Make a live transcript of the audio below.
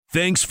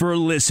Thanks for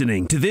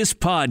listening to this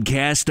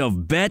podcast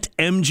of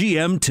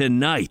BetMGM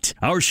Tonight.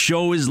 Our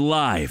show is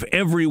live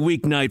every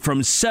weeknight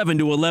from 7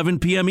 to 11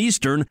 p.m.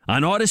 Eastern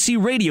on Odyssey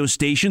radio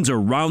stations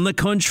around the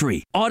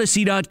country,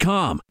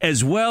 Odyssey.com,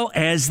 as well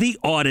as the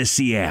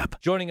Odyssey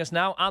app. Joining us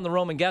now on the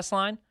Roman guest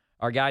line,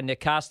 our guy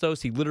Nick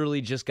Kostos. He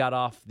literally just got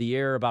off the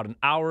air about an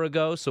hour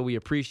ago, so we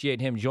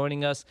appreciate him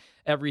joining us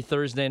every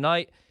Thursday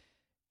night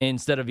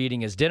instead of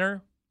eating his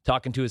dinner,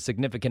 talking to his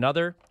significant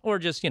other, or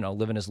just,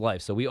 living his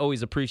life. So we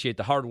always appreciate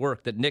the hard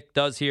work that Nick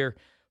does here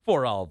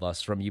for all of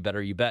us from You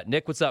Better You Bet.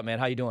 Nick, what's up, man?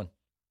 How you doing?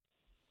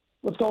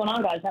 What's going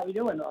on, guys? How you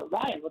doing?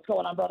 Ryan, what's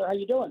going on, brother? How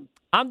you doing?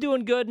 I'm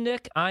doing good,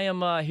 Nick. I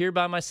am here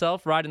by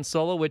myself, riding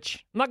solo,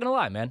 which I'm not going to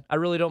lie, man. I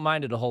really don't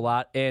mind it a whole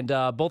lot. And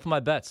both of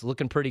my bets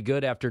looking pretty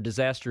good after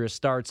disastrous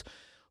starts.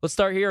 Let's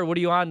start here. What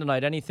are you on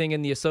tonight? Anything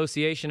in the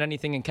association?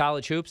 Anything in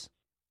college hoops?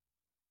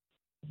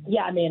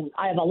 Yeah,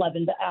 I have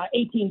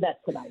 18 bets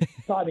tonight.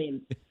 So,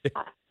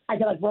 I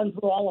can run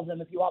through all of them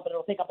if you want, but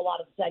it'll take up a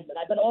lot of the segment.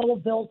 I bet all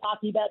of Bill's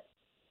hockey bets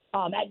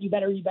at You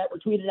Better You Bet were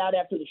tweeted out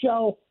after the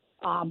show.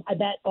 I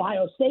bet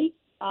Ohio State.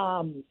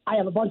 I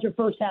have a bunch of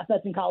first-half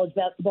bets in college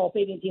basketball,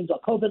 fading teams on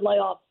COVID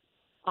layoffs.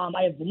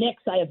 I have the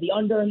Knicks. I have the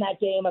under in that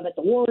game. I bet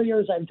the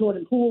Warriors. I have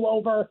Jordan Poole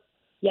over.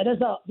 Yeah,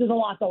 there's a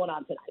lot going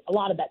on tonight. A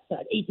lot of bets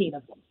tonight, 18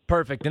 of them.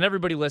 Perfect. And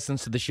everybody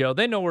listens to the show.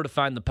 They know where to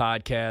find the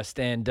podcast.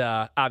 And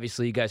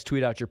obviously, you guys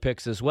tweet out your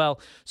picks as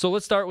well. So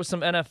let's start with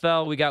some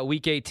NFL. We got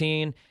Week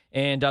 18.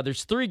 And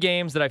there's 3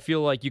 games that I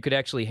feel like you could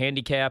actually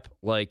handicap,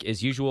 like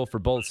as usual for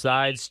both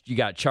sides. You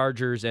got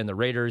Chargers and the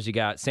Raiders. You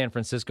got San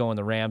Francisco and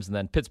the Rams, and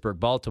then Pittsburgh,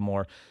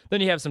 Baltimore.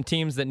 Then you have some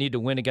teams that need to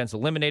win against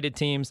eliminated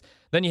teams.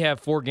 Then you have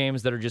 4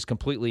 games that are just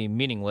completely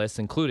meaningless,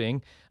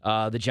 including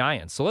the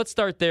Giants. So let's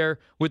start there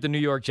with the New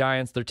York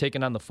Giants. They're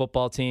taking on the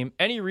football team.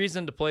 Any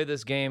reason to play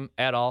this game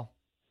at all?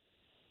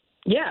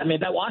 Yeah,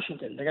 bet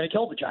Washington. They're going to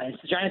kill the Giants.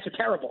 The Giants are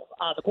terrible.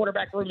 The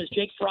quarterback room is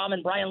Jake Fromm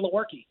and Brian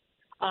Lewerke.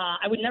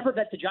 I would never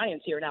bet the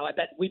Giants here now.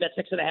 We bet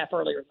 6.5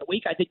 earlier in the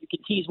week. I think you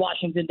can tease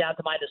Washington down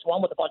to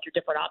 -1 with a bunch of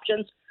different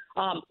options.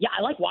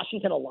 I like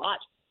Washington a lot.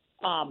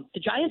 The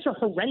Giants are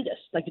horrendous.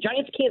 The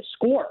Giants can't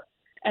score.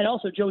 And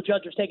also Joe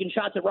Judge was taking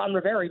shots at Ron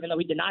Rivera, even though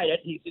he denied it.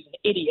 He's an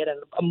idiot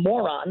and a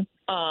moron.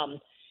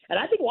 And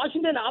I think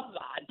Washington,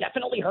 I've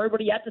definitely heard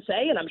what he had to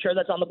say, and I'm sure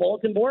that's on the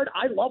bulletin board.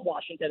 I love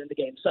Washington in the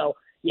game. So,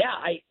 yeah,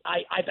 I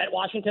bet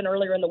Washington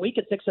earlier in the week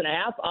at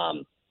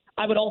 6.5.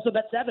 I would also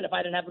bet 7 if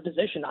I didn't have a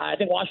position. I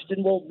think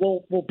Washington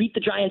will beat the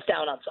Giants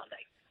down on Sunday.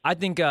 I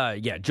think,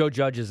 Joe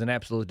Judge is an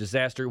absolute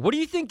disaster. What do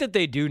you think that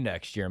they do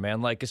next year,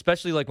 man?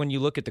 Especially when you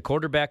look at the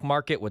quarterback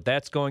market, what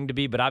that's going to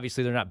be, but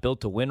obviously they're not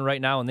built to win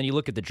right now. And then you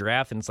look at the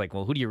draft, and it's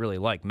well, who do you really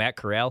like? Matt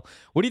Corral?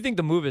 What do you think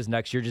the move is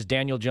next year? Just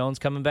Daniel Jones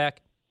coming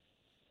back?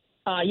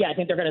 I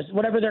think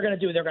whatever they're going to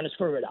do, they're going to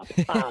screw it up.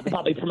 They'll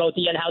probably promote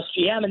the in-house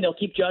GM, and they'll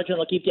keep Judge, and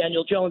they'll keep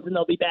Daniel Jones, and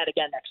they'll be bad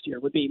again next year,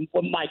 would be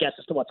my guess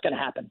as to what's going to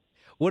happen.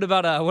 What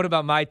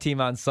about my team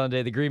on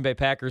Sunday? The Green Bay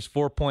Packers,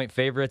 4-point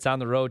favorites on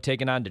the road,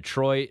 taking on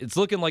Detroit. It's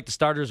looking like the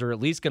starters are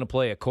at least going to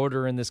play a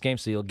quarter in this game,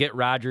 so you'll get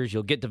Rodgers,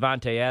 you'll get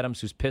Devontae Adams,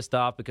 who's pissed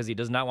off because he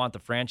does not want the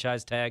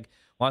franchise tag,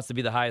 wants to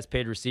be the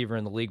highest-paid receiver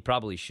in the league,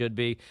 probably should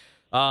be.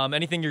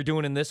 Anything you're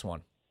doing in this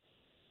one?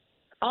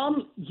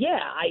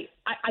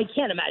 I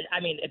can't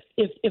imagine.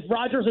 If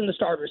Rodgers and the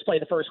starters play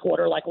the first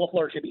quarter,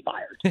 LaFleur should be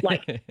fired.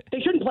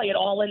 They shouldn't play it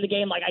all in the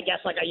game. I guess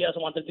he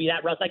doesn't want them to be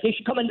that rough. They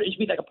should come in. It should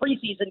be like a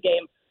preseason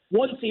game.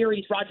 One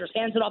series, Rodgers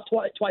hands it off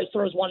twice,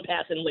 throws one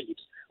pass, and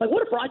leaves.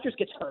 What if Rodgers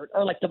gets hurt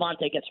or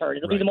Devontae gets hurt?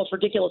 It'll be the most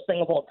ridiculous thing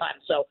of all time.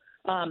 So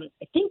I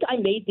think I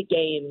made the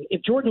game.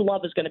 If Jordan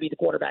Love is going to be the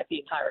quarterback the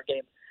entire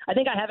game, I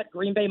think I have it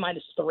Green Bay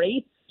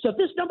 -3. So if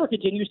this number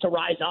continues to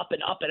rise up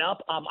and up and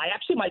up, I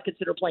actually might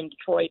consider playing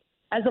Detroit.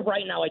 As of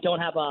right now, I don't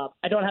have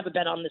a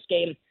bet on this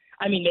game.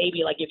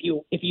 Maybe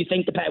if you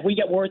think if we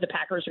get word the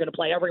Packers are going to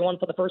play everyone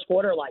for the first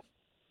quarter,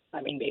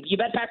 maybe you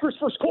bet Packers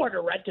first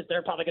quarter, right? Because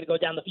they're probably going to go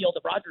down the field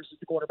if Rodgers is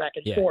the quarterback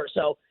and score.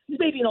 So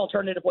maybe an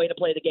alternative way to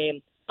play the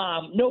game.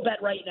 No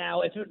bet right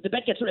now. If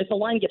the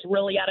line gets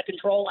really out of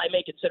control, I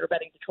may consider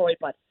betting Detroit.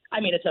 But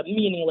it's a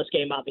meaningless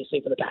game,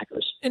 obviously, for the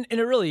Packers. And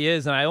it really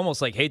is. And I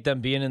almost hate them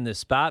being in this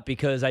spot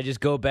because I just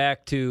go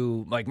back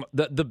to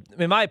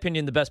in my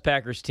opinion, the best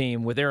Packers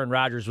team with Aaron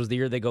Rodgers was the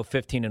year they go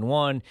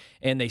 15-1,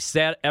 and they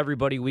sat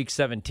everybody week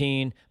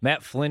 17.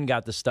 Matt Flynn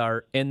got the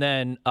start, and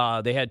then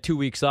they had 2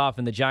 weeks off,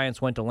 and the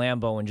Giants went to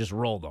Lambeau and just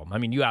rolled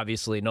them. You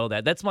obviously know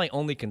that. That's my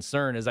only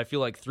concern is I feel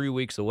like 3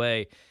 weeks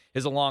away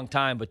is a long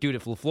time. But, dude,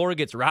 if LaFleur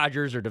gets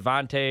Rodgers or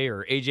Devontae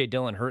or A.J.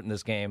 Dillon hurt in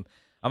this game,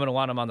 I'm going to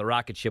want him on the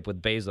rocket ship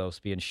with Bezos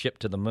being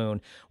shipped to the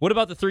moon. What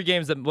about the 3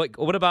 games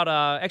what about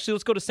actually,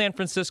 let's go to San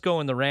Francisco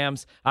and the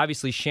Rams.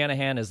 Obviously,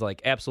 Shanahan is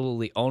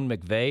absolutely own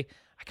McVay.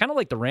 I kind of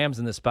like the Rams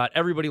in this spot.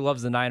 Everybody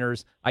loves the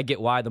Niners. I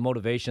get why. The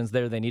motivation's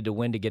there. They need to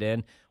win to get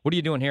in. What are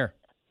you doing here?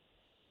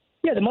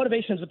 Yeah, the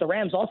motivations with the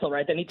Rams also,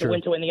 right? They need to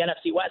win to win the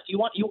NFC West. You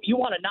want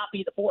to not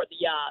be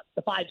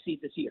the 5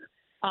 seed this year.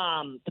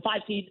 The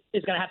 5 seed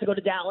is going to have to go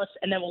to Dallas,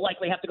 and then we'll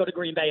likely have to go to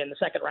Green Bay in the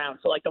second round.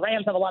 So, like, the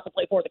Rams have a lot to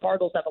play for. The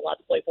Cardinals have a lot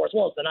to play for, as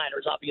well as the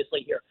Niners,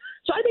 obviously, here.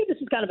 So I think this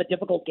is kind of a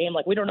difficult game.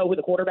 Like, we don't know who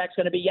the quarterback's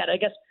going to be yet. I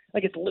guess,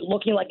 like, it's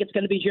looking like it's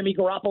going to be Jimmy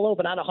Garoppolo,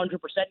 but not 100%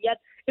 yet.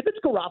 If it's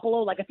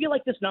Garoppolo, like, I feel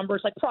like this number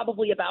is, like,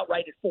 probably about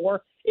right at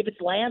 4. If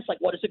it's Lance, like,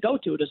 what does it go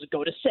to? Does it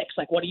go to 6?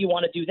 Like, what do you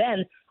want to do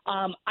then?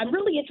 I'm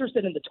really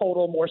interested in the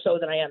total more so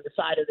than I am the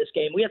side of this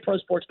game. We had Pro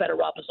Sports Better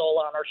Rob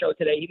Mazzola on our show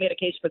today. He made a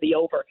case for the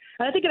over,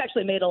 and I think it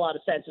actually made a lot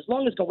of sense. As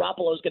long as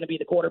Garoppolo is going to be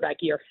the quarterback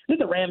here, I think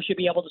the Rams should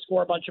be able to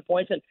score a bunch of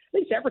points, and I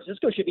think San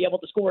Francisco should be able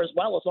to score as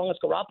well as long as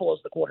Garoppolo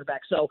is the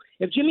quarterback. So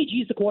if Jimmy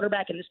G's the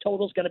quarterback and this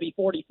total is going to be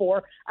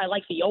 44, I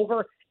like the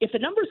over. If the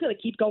number's going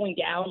to keep going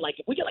down, like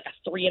if we get like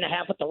a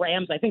 3.5 with the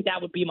Rams, I think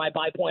that would be my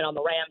buy point on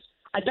the Rams.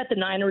 I'd bet the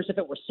Niners if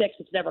it were 6.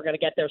 It's never going to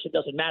get there, so it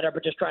doesn't matter,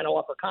 but just trying to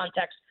offer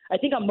context. I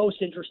think I'm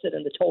most interested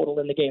in the total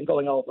in the game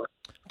going over.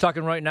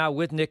 Talking right now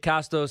with Nick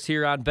Kostos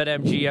here on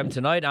BetMGM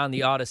tonight on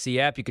the Odyssey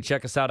app. You can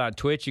check us out on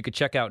Twitch. You can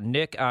check out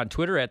Nick on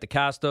Twitter at the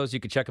Kostos. You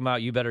can check him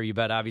out, You Better You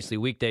Bet, obviously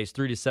weekdays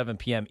 3 to 7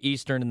 p.m.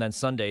 Eastern, and then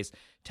Sundays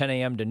 10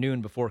 a.m. to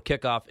noon before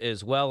kickoff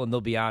as well, and they'll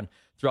be on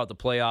throughout the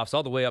playoffs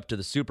all the way up to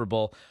the Super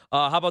Bowl.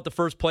 How about the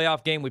first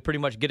playoff game? We pretty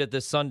much get it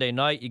this Sunday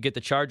night. You get the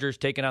Chargers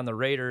taking on the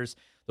Raiders.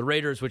 The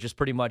Raiders, which is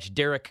pretty much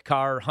Derek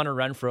Carr, Hunter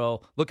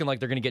Renfrow, looking like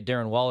they're going to get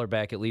Darren Waller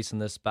back, at least in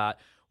this spot.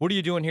 What are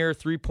you doing here?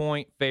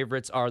 3-point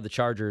favorites are the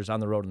Chargers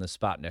on the road in this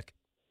spot, Nick.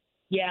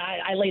 Yeah,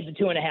 I laid the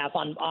 2.5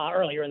 on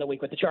earlier in the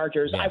week with the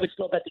Chargers. Yeah. I would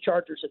still bet the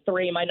Chargers at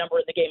 3. My number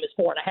in the game is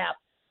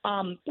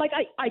 4.5.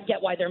 I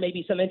get why there may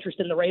be some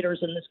interest in the Raiders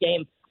in this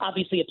game.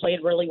 Obviously, it played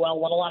really well,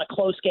 won a lot of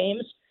close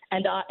games.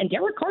 And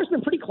Derek Carr's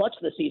been pretty clutch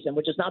this season,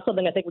 which is not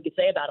something I think we could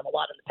say about him a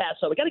lot in the past.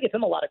 So we got to give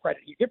him a lot of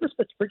credit. You give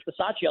Rich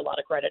Bisaccia a lot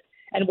of credit.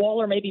 And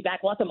Waller may be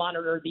back. We'll have to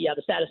monitor the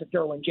status of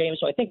Derwin James,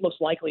 so I think most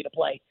likely to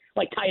play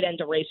like tight end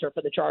eraser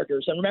for the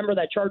Chargers. And remember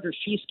that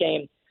Chargers-Chiefs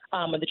game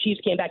when the Chiefs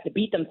came back to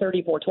beat them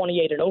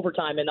 34-28 in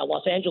overtime in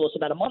Los Angeles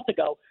about a month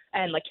ago.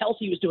 And like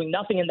Kelsey was doing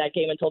nothing in that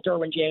game until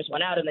Derwin James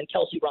went out, and then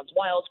Kelsey runs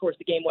wild, scores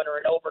the game winner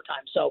in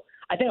overtime. So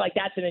I think like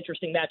that's an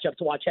interesting matchup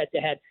to watch head to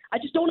head. I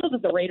just don't know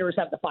that the Raiders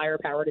have the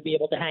firepower to be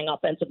able to hang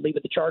offensively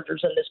with the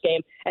Chargers in this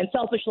game. And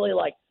selfishly,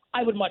 like,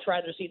 I would much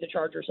rather see the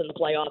Chargers in the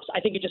playoffs. I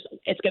think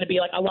it's going to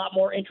be like a lot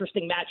more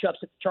interesting matchups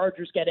if the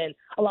Chargers get in,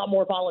 a lot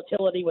more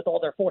volatility with all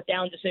their fourth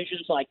down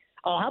decisions. Like,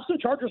 I'll have some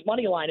Chargers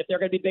money line if they're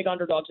going to be big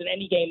underdogs in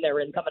any game they're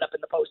in coming up in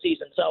the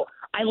postseason. So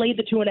I laid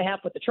the 2.5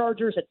 with the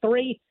Chargers at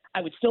 3.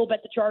 I would still bet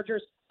the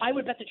Chargers. I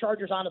would bet the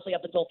Chargers, honestly,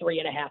 up until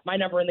 3.5. My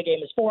number in the game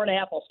is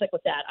 4.5. I'll stick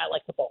with that. I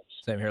like the Bolts.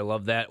 Same here.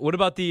 Love that. What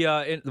about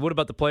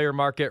the player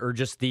market, or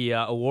just the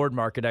award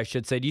market, I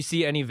should say? Do you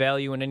see any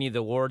value in any of the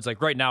awards?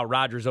 Like right now,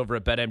 Rodgers over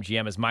at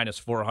BetMGM is minus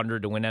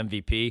 400 to win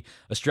MVP.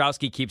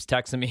 Ostrowski keeps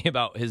texting me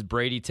about his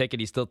Brady ticket.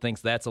 He still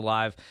thinks that's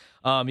alive.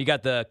 You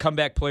got the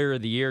comeback player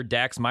of the year,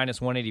 Dax minus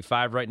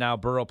 185 right now.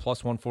 Burrow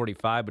plus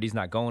 145, but he's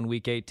not going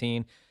week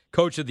 18.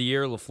 Coach of the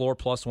year, LaFleur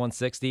plus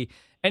 160.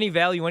 Any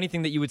value,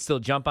 anything that you would still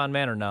jump on,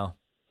 man, or no?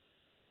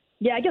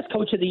 Yeah, I guess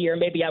Coach of the Year,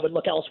 maybe I would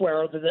look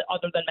elsewhere other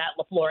than Matt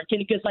LaFleur.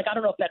 Because, like, I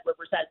don't know if Bet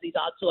Rivers has these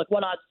odds. So, like,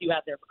 what odds do you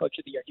have there for Coach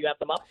of the Year? Do you have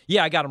them up?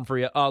 Yeah, I got them for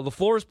you.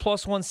 LaFleur's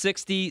plus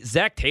 160.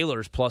 Zach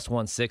Taylor's plus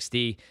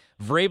 160.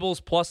 Vrabel's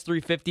plus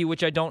 350,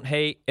 which I don't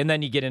hate. And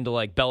then you get into,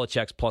 like,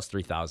 Belichick's plus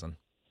 3,000.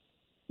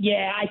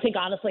 Yeah, I think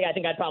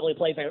I'd probably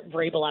play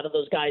Vrabel out of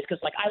those guys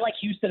because, like, I like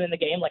Houston in the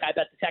game. Like, I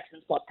bet the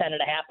Texans plus 10.5,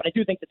 but I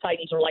do think the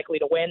Titans are likely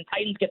to win.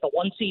 Titans get the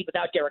 1 seed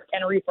without Derrick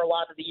Henry for a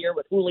lot of the year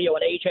with Julio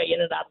and AJ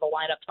in and out of the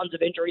lineup. Tons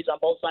of injuries on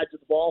both sides of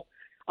the ball.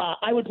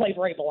 I would play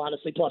Vrabel,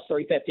 honestly, plus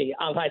 350.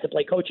 If I had to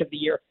play Coach of the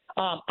Year.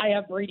 I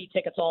have Brady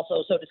tickets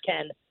also, so does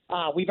Ken.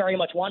 We very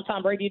much want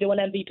Tom Brady to win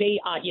MVP.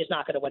 He is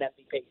not going to win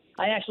MVP.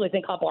 I actually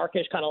think Hub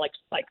Arkish kind of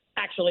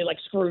actually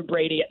screwed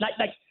Brady.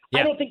 Yeah.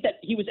 I don't think that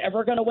he was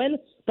ever going to win,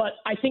 but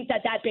I think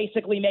that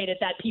basically made it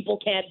that people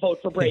can't vote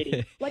for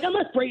Brady.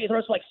 Unless Brady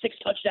throws 6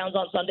 touchdowns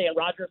on Sunday and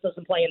Rodgers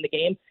doesn't play in the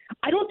game,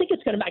 I don't think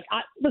it's going to make.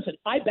 Listen,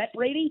 I bet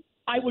Brady.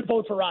 I would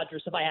vote for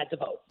Rodgers if I had to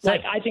vote.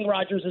 I think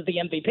Rodgers is the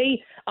MVP.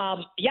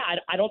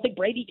 I don't think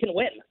Brady can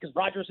win because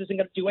Rodgers isn't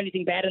going to do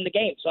anything bad in the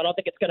game, so I don't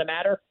think it's going to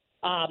matter.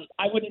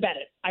 I wouldn't bet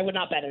it. I would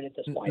not bet it at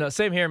this point. No,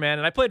 same here, man.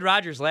 And I played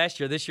Rodgers last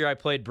year. This year I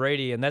played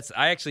Brady, and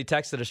I actually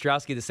texted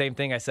Ostrowski the same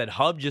thing. I said,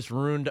 Hub just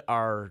ruined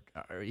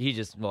he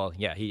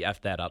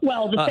effed that up.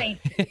 Well, the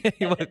Saints.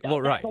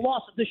 Right.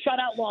 The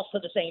shutout loss to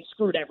the Saints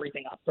screwed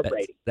everything up for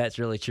Brady. That's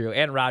really true.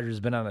 And Rodgers has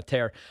been on a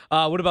tear.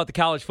 What about the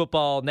college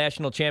football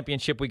national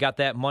championship? We got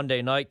that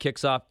Monday night.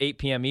 Kicks off 8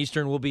 p.m.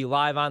 Eastern. We'll be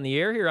live on the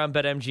air here on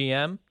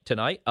BetMGM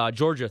tonight.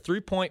 Georgia,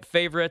 3-point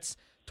favorites.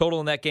 Total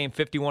in that game,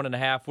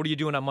 51.5. What are you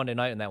doing on Monday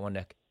night in that one,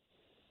 Nick?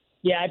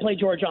 Yeah, I play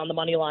Georgia on the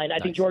money line. I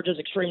think Georgia's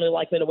extremely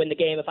likely to win the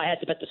game. If I had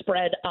to bet the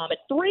spread at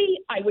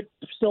 3, I would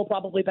still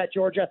probably bet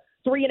Georgia.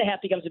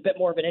 3.5 becomes a bit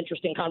more of an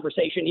interesting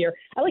conversation here.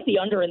 I like the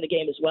under in the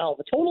game as well.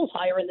 The total's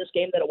higher in this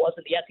game than it was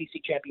in the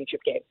SEC championship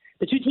game.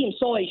 The two teams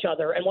saw each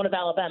other, and one of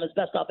Alabama's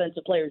best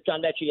offensive players,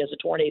 John Mechie, has a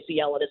torn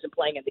ACL and isn't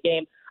playing in the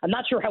game. I'm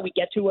not sure how we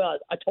get to a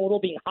total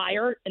being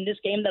higher in this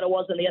game than it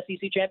was in the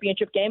SEC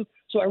championship game.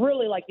 So I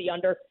really like the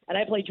under, and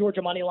I play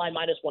Georgia money line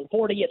minus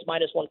 140. It's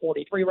minus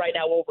 143 right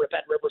now over at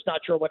Bet Rivers. Not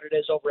sure what it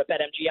is over at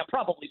BetMGM.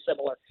 Probably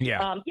similar. Yeah.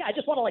 I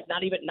just want to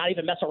not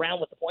even mess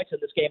around with the points in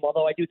this game.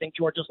 Although I do think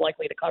Georgia's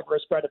likely to cover a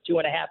spread of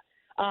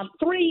 2.5.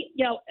 3,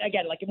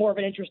 again, more of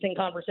an interesting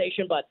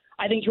conversation, but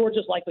I think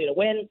Georgia's likely to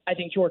win. I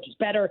think Georgia's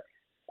better.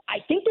 I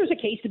think there's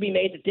a case to be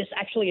made that this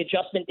actually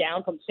adjustment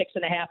down from 6.5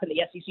 in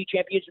the SEC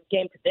championship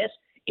game to this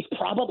is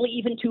probably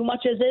even too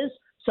much as is.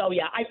 So,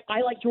 yeah,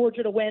 I like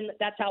Georgia to win.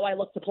 That's how I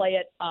look to play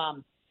it.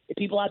 If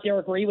people out there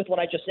agree with what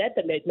I just said,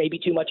 then it may be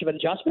too much of an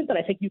adjustment, then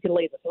I think you can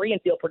lay the 3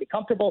 and feel pretty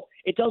comfortable.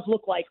 It does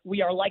look like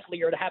we are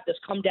likelier to have this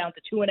come down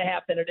to 2.5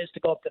 than it is to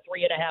go up to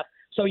 3.5.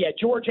 So, yeah,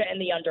 Georgia and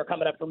the under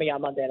coming up for me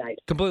on Monday night.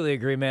 Completely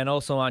agree, man.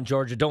 Also on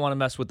Georgia, don't want to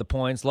mess with the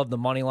points. Love the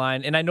money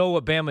line. And I know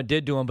what Bama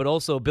did to him, but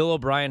also Bill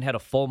O'Brien had a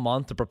full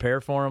month to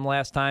prepare for him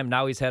last time.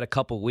 Now he's had a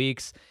couple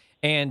weeks.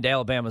 And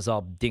Alabama's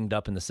all dinged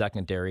up in the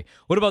secondary.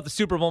 What about the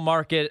Super Bowl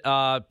market?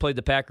 Played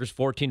the Packers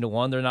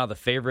 14-1. They're now the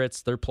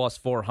favorites. They're plus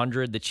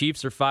 400. The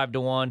Chiefs are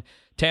 5-1.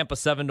 Tampa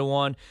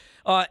 7-1.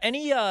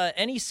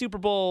 Any Super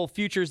Bowl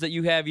futures that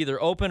you have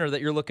either open or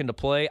that you're looking to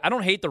play? I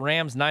don't hate the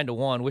Rams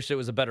 9-1. Wish it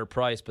was a better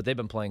price, but they've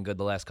been playing good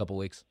the last couple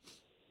weeks.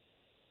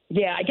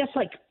 Yeah, I guess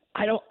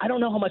I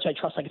don't know how much I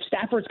trust. If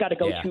Stafford's got to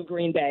go to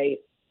Green Bay,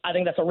 I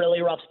think that's a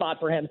really rough spot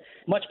for him.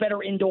 Much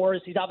better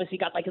indoors. He's obviously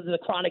got the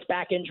chronic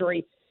back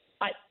injury.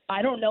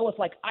 I don't know if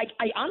I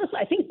honestly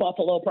I think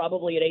Buffalo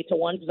probably at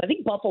 8-1 because I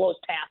think Buffalo's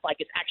path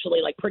is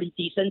actually pretty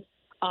decent.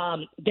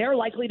 They're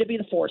likely to be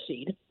the 4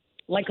 seed,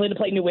 likely to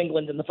play New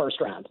England in the first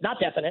round. Not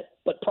definite,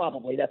 but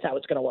probably that's how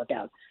it's going to work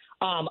out.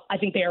 I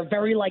think they are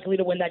very likely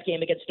to win that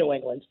game against New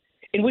England.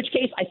 In which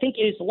case, I think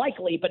it is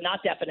likely, but not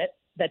definite,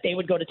 that they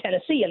would go to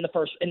Tennessee in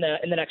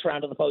the next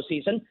round of the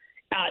postseason.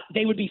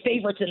 They would be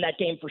favorites in that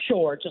game for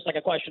sure. Just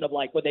a question of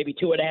would they be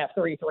 2.5,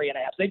 3, 3.5? So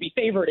they'd be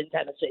favored in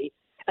Tennessee.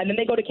 And then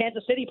they go to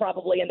Kansas City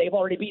probably, and they've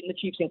already beaten the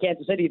Chiefs in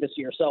Kansas City this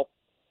year. So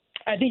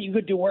I think you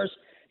could do worse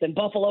than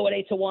Buffalo at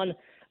 8-1.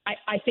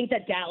 I think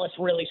that Dallas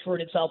really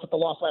screwed itself with the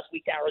loss last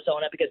week to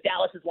Arizona because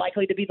Dallas is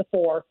likely to be the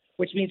 4,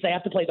 which means they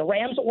have to play the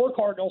Rams or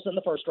Cardinals in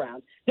the first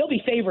round. They'll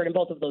be favored in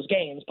both of those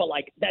games, but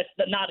that's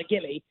not a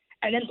gimme.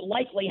 And then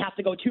likely have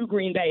to go to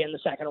Green Bay in the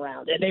second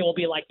round, and they will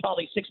be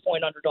probably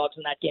 6-point underdogs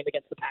in that game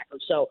against the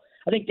Packers. So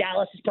I think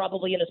Dallas is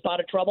probably in a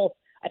spot of trouble.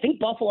 I think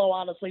Buffalo,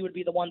 honestly, would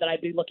be the one that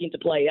I'd be looking to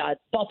play.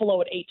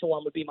 Buffalo at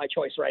 8-1 would be my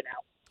choice right now.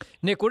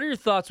 Nick, what are your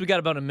thoughts? We got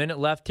about a minute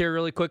left here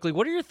really quickly.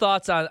 What are your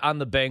thoughts on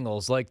the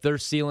Bengals, their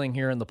ceiling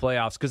here in the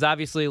playoffs? Because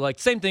obviously,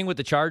 same thing with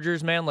the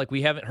Chargers, man.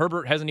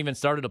 Herbert hasn't even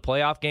started a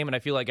playoff game, and I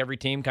feel like every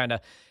team kind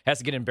of has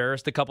to get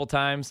embarrassed a couple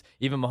times.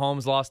 Even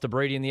Mahomes lost to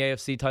Brady in the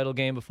AFC title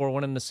game before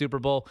winning the Super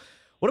Bowl.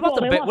 What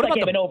about they lost that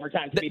game in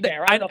overtime, to be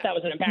fair. I don't know if that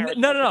was an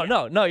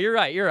embarrassment. No, you're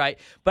right.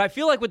 But I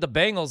feel like with the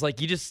Bengals,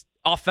 you just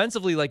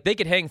offensively, they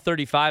could hang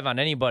 35 on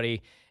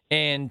anybody,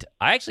 and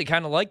I actually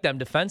kind of like them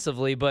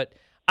defensively, but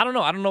I don't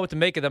know what to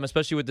make of them,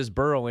 especially with this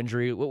Burrow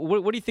injury.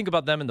 What do you think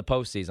about them in the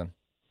postseason?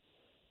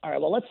 All right,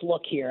 well, let's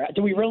look here.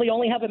 Do we really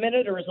only have a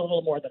minute, or is it a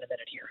little more than a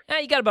minute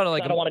here? You got about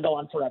I don't want to go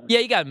on forever. Yeah,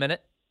 you got a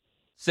minute.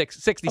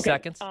 60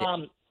 seconds.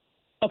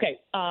 Okay.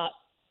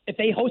 If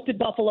they hosted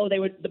Buffalo,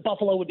 the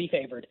Buffalo would be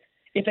favored.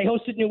 If they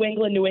hosted New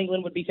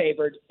England would be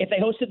favored. If they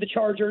hosted the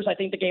Chargers, I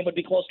think the game would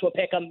be close to a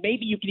pick-em.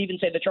 Maybe you could even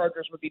say the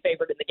Chargers would be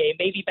favored in the game.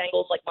 Maybe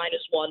Bengals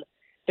 -1.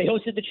 If they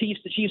hosted the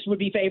Chiefs would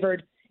be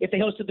favored. If they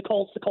hosted the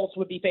Colts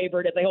would be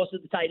favored. If they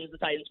hosted the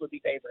Titans would be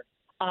favored.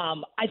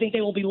 I think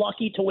they will be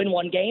lucky to win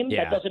one game.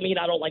 Yeah. That doesn't mean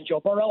I don't like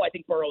Joe Burrow. I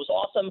think Burrow's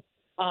awesome.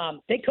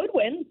 They could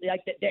win.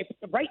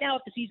 Right now,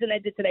 if the season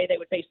ended today, they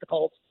would face the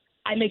Colts.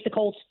 I make the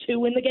Colts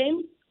 2 in the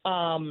game.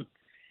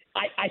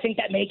 I think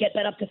that may get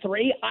bet up to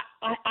 3.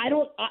 I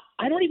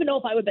don't even know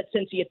if I would bet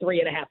Cincy at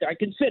 3.5 there. I'd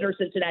consider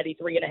Cincinnati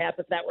 3.5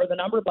 if that were the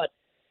number, but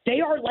they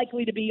are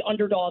likely to be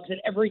underdogs in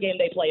every game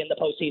they play in the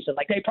postseason.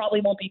 They probably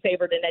won't be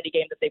favored in any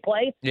game that they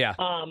play. Yeah.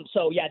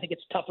 So I think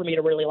it's tough for me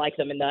to really like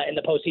them in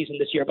the postseason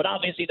this year. But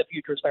obviously the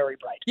future is very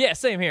bright. Yeah,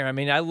 same here. I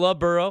mean, I love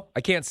Burrow.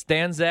 I can't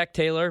stand Zach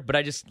Taylor, but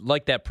I just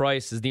like that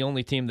price is the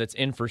only team that's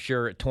in for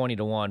sure at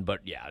 20-1. But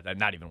yeah,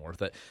 not even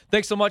worth it.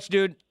 Thanks so much,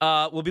 dude.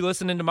 We'll be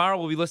listening tomorrow.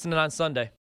 We'll be listening on Sunday.